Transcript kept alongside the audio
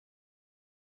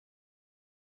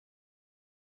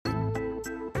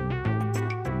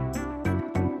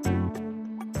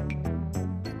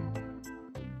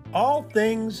All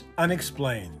Things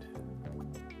Unexplained.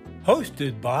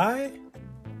 Hosted by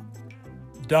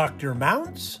Dr.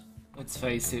 Mounts. Let's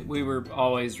face it, we were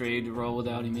always ready to roll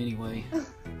without him anyway.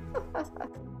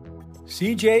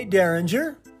 CJ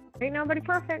Derringer. Ain't nobody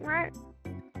perfect, right?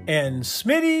 And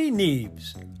Smitty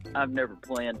Neebs. I've never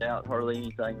planned out hardly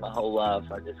anything my whole life.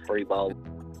 I just freeball.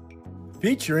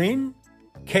 Featuring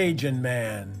Cajun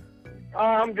Man.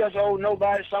 I'm just old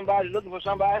nobody, somebody looking for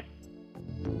somebody.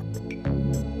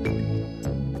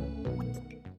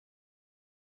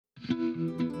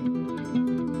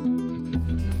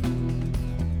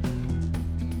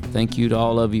 Thank you to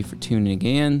all of you for tuning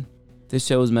in. This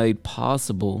show is made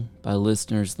possible by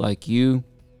listeners like you.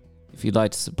 If you'd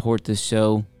like to support this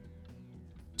show,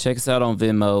 check us out on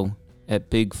Venmo at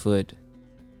Bigfoot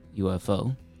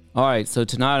UFO. All right, so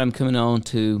tonight I'm coming on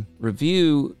to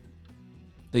review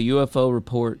the UFO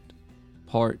report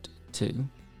part 2.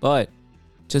 But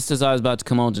just as I was about to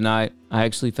come on tonight, I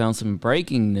actually found some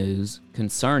breaking news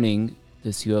concerning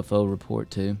this UFO report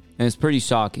 2. And it's pretty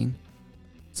shocking.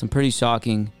 Some pretty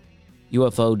shocking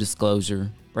UFO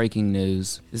disclosure, breaking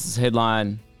news. This is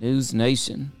headline News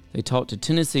Nation. They talked to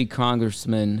Tennessee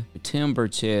Congressman Tim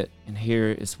Burchett, and here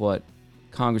is what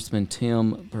Congressman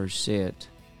Tim Burchett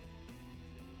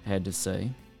had to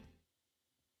say.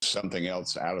 Something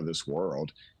else out of this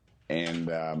world.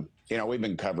 And, we've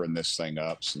been covering this thing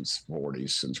up since the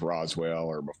 40s, since Roswell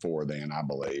or before then, I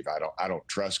believe. I don't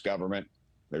trust government.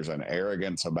 There's an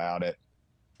arrogance about it.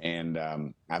 And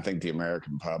I think the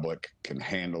American public can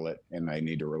handle it, and they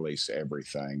need to release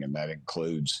everything. And that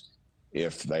includes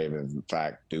if they, in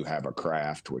fact, do have a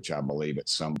craft, which I believe at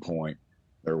some point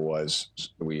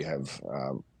we have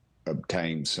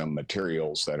obtained some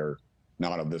materials that are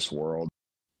not of this world.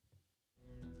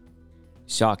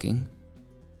 Shocking.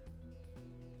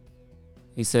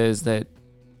 He says that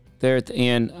there at the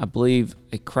end, I believe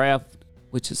a craft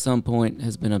which at some point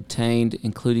has been obtained,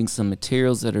 including some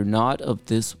materials that are not of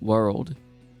this world,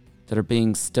 that are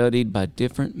being studied by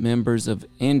different members of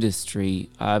industry,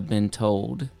 I've been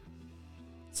told.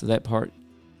 So that part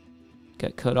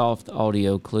got cut off the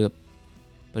audio clip,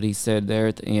 but he said there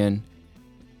at the end,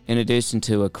 in addition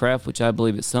to a craft which I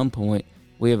believe at some point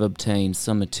we have obtained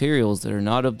some materials that are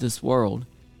not of this world,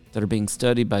 that are being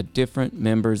studied by different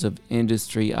members of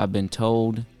industry, I've been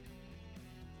told.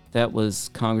 That was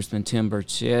Congressman Tim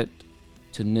Burchett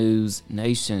to News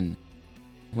Nation.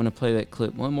 I want to play that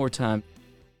clip one more time.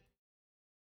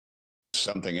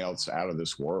 Something else out of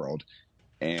this world.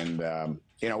 And,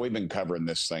 we've been covering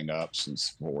this thing up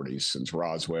since the 40s, since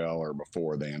Roswell or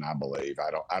before then, I believe.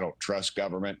 I don't trust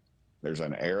government. There's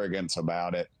an arrogance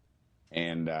about it.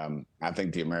 And I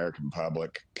think the American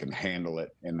public can handle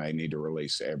it, and they need to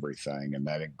release everything. And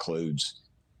that includes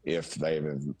if they,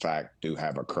 in fact, do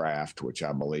have a craft, which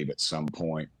I believe at some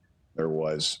point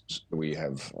we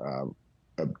have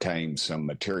obtained some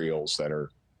materials that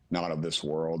are not of this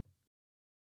world.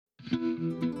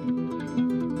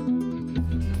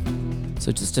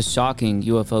 So just a shocking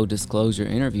UFO disclosure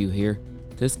interview here.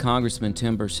 This Congressman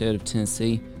Tim Burchett of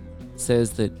Tennessee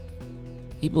says that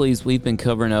he believes we've been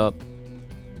covering up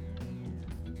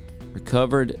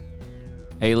recovered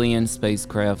alien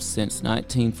spacecraft since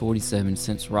 1947,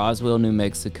 since Roswell, New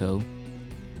Mexico,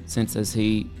 since, as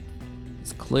he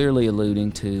is clearly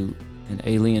alluding to, an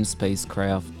alien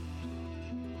spacecraft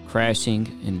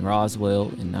crashing in Roswell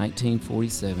in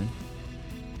 1947,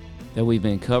 that we've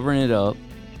been covering it up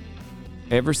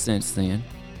ever since then,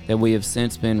 that we have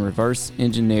since been reverse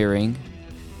engineering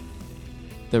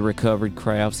the recovered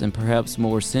crafts and perhaps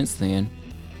more since then.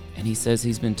 And he says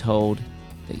he's been told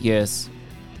that yes,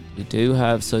 we do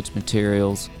have such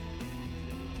materials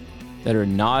that are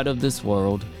not of this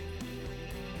world,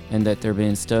 and that they're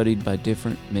being studied by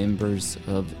different members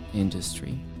of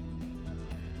industry.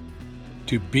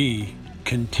 To be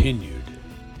continued.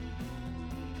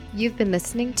 You've been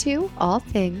listening to All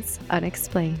Things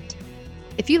Unexplained.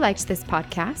 If you liked this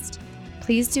podcast,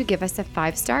 please do give us a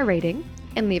 5-star rating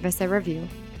and leave us a review.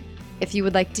 If you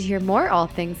would like to hear more All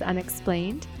Things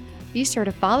Unexplained, be sure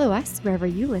to follow us wherever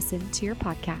you listen to your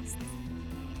podcasts.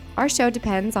 Our show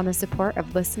depends on the support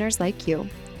of listeners like you.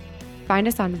 Find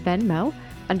us on Venmo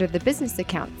under the business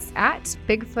accounts at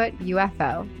Bigfoot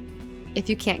UFO. If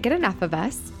you can't get enough of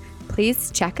us,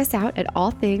 please check us out at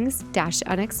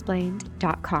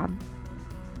allthings-unexplained.com.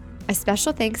 A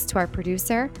special thanks to our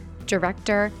producer,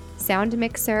 director, sound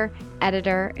mixer,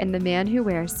 editor, and the man who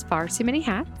wears far too many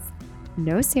hats.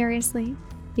 No, seriously,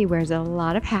 he wears a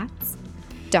lot of hats.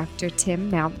 Dr. Tim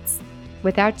Mounts.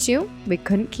 Without you, we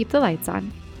couldn't keep the lights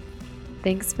on.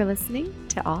 Thanks for listening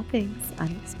to All Things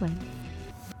Unexplained.